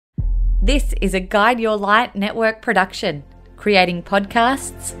This is a Guide Your Light Network production, creating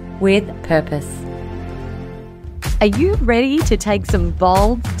podcasts with purpose. Are you ready to take some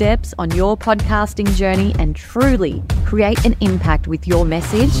bold steps on your podcasting journey and truly create an impact with your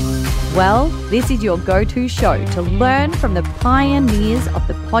message? Well, this is your go-to show to learn from the pioneers of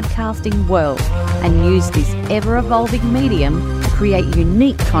the podcasting world and use this ever-evolving medium to create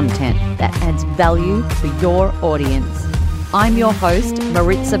unique content that adds value for your audience. I'm your host,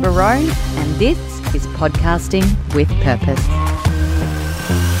 Maritza Barone, and this is Podcasting with Purpose.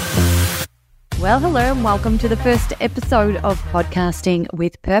 Well, hello and welcome to the first episode of Podcasting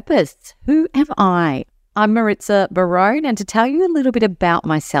with Purpose. Who am I? I'm Maritza Barone, and to tell you a little bit about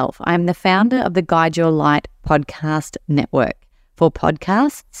myself, I'm the founder of the Guide Your Light podcast network for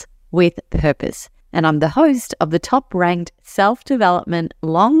podcasts with purpose. And I'm the host of the top-ranked self-development,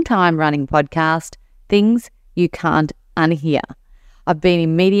 long-time running podcast, Things You Can't Unhear. I've been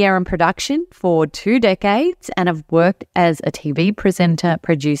in media and production for 2 decades and I've worked as a TV presenter,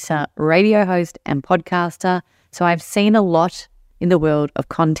 producer, radio host and podcaster. So I've seen a lot in the world of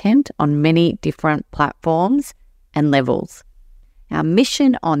content on many different platforms and levels. Our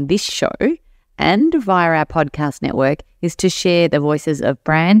mission on this show and via our podcast network is to share the voices of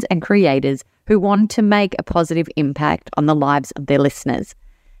brands and creators who want to make a positive impact on the lives of their listeners.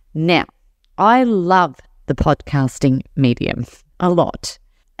 Now, I love the podcasting medium a lot.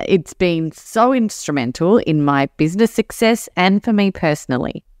 It's been so instrumental in my business success and for me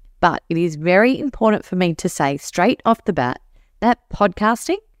personally. But it is very important for me to say straight off the bat that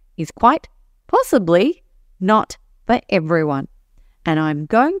podcasting is quite possibly not for everyone. And I'm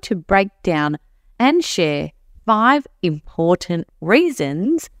going to break down and share 5 important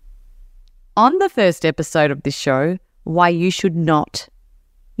reasons on the first episode of this show why you should not,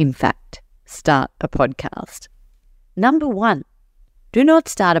 in fact, start a podcast. Number 1, do not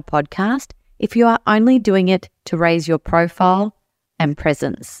start a podcast if you are only doing it to raise your profile and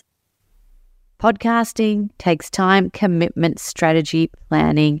presence. Podcasting takes time, commitment, strategy,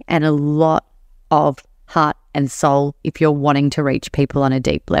 planning, and a lot of heart and soul if you're wanting to reach people on a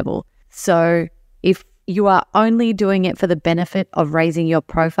deep level. So if you are only doing it for the benefit of raising your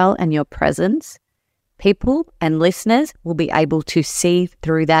profile and your presence, people and listeners will be able to see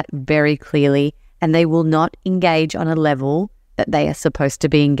through that very clearly, and they will not engage on a level that they are supposed to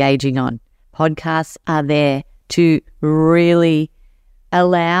be engaging on. Podcasts are there to really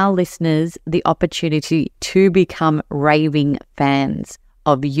allow listeners the opportunity to become raving fans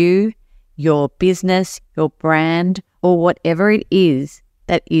of you, your business, your brand, or whatever it is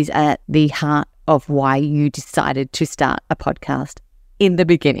that is at the heart of why you decided to start a podcast in the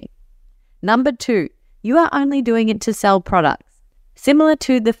beginning. Number 2, you are only doing it to sell products. Similar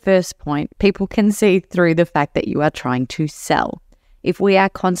to the first point, people can see through the fact that you are trying to sell. If we are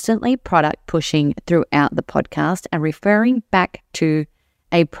constantly product pushing throughout the podcast and referring back to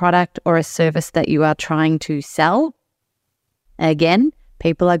a product or a service that you are trying to sell, again,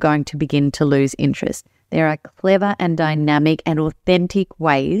 people are going to begin to lose interest. There are clever and dynamic and authentic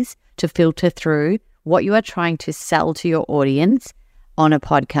ways to filter through what you are trying to sell to your audience on a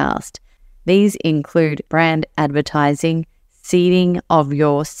podcast. These include brand advertising, seeding of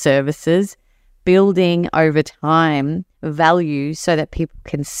your services, building over time value so that people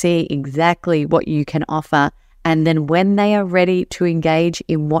can see exactly what you can offer. And then when they are ready to engage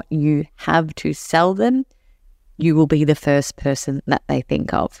in what you have to sell them, you will be the first person that they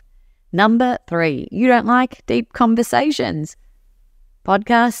think of. Number 3, you don't like deep conversations.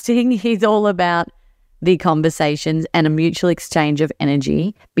 Podcasting is all about the conversations and a mutual exchange of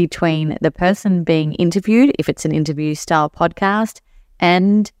energy between the person being interviewed, if it's an interview style podcast,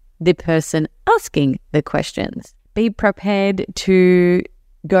 and the person asking the questions. Be prepared to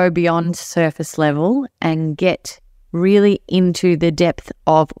go beyond surface level and get really into the depth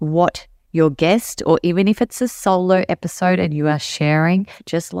of what your guest, or even if it's a solo episode and you are sharing,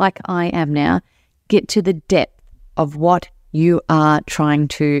 just like I am now, get to the depth of what you are trying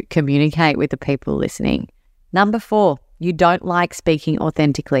to communicate with the people listening. Number 4, you don't like speaking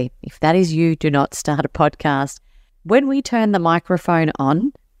authentically. If that is you, do not start a podcast. When we turn the microphone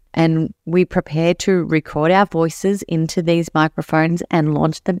on and we prepare to record our voices into these microphones and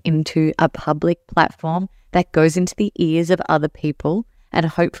launch them into a public platform that goes into the ears of other people, and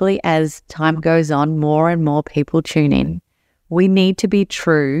hopefully as time goes on, more and more people tune in, we need to be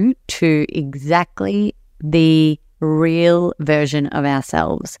true to exactly the real version of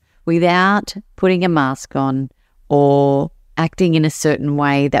ourselves without putting a mask on or acting in a certain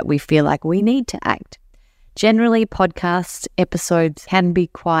way that we feel like we need to act. Generally, podcast episodes can be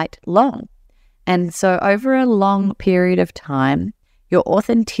quite long. And so over a long period of time, Your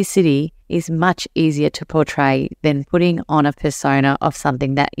authenticity is much easier to portray than putting on a persona of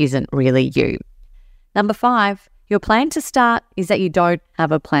something that isn't really you. Number 5, your plan to start is that you don't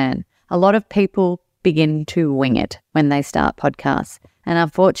have a plan. A lot of people begin to wing it when they start podcasts. And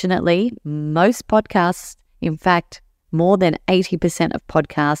unfortunately, most podcasts, in fact, more than 80% of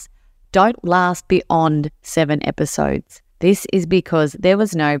podcasts, don't last beyond 7 episodes. This is because there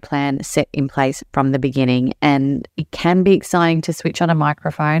was no plan set in place from the beginning, and it can be exciting to switch on a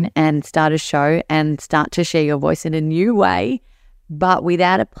microphone and start a show and start to share your voice in a new way. But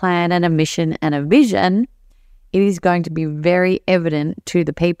without a plan and a mission and a vision, it is going to be very evident to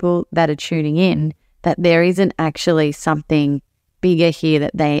the people that are tuning in that there isn't actually something bigger here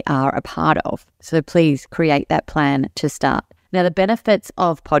that they are a part of. So please create that plan to start. Now, the benefits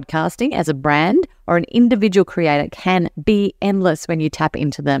of podcasting as a brand or an individual creator can be endless when you tap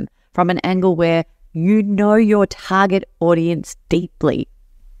into them from an angle where you know your target audience deeply.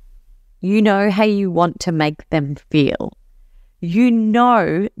 You know how you want to make them feel. You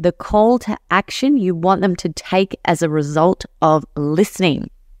know the call to action you want them to take as a result of listening.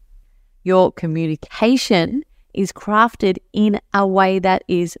 Your communication is crafted in a way that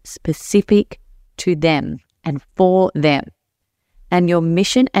is specific to them and for them. And your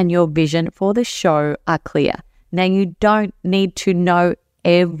mission and your vision for the show are clear. Now, you don't need to know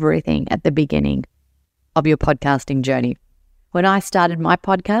everything at the beginning of your podcasting journey. When I started my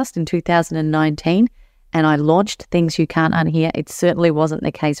podcast in 2019 and I launched Things You Can't Unhear, it certainly wasn't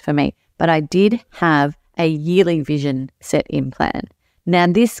the case for me, but I did have a yearly vision set in plan. Now,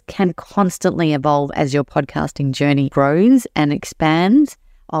 this can constantly evolve as your podcasting journey grows and expands.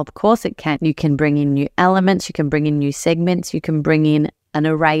 Of course it can. You can bring in new elements, you can bring in new segments, you can bring in an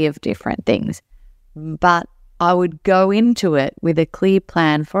array of different things. But I would go into it with a clear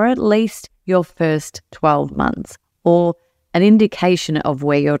plan for at least your first 12 months or an indication of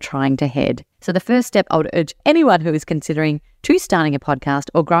where you're trying to head. So the first step I would urge anyone who is considering starting a podcast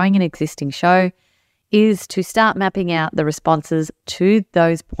or growing an existing show is to start mapping out the responses to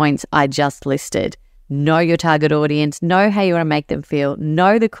those points I just listed. Know your target audience, know how you want to make them feel,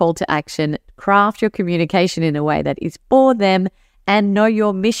 know the call to action, craft your communication in a way that is for them, and know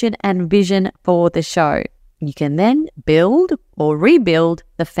your mission and vision for the show. You can then build or rebuild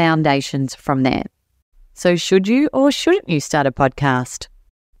the foundations from there. So should you or shouldn't you start a podcast?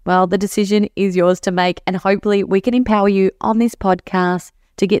 Well, the decision is yours to make, and hopefully we can empower you on this podcast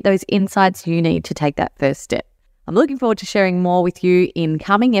to get those insights you need to take that first step. I'm looking forward to sharing more with you in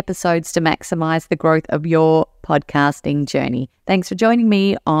coming episodes to maximize the growth of your podcasting journey. Thanks for joining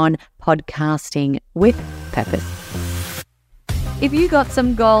me on Podcasting with Purpose. If you got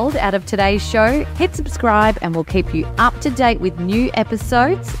some gold out of today's show, hit subscribe and we'll keep you up to date with new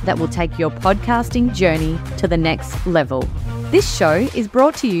episodes that will take your podcasting journey to the next level. This show is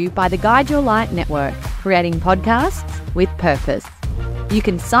brought to you by the Guide Your Light Network, creating podcasts with purpose. You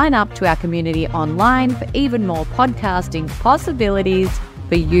can sign up to our community online for even more podcasting possibilities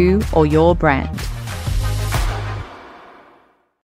for you or your brand.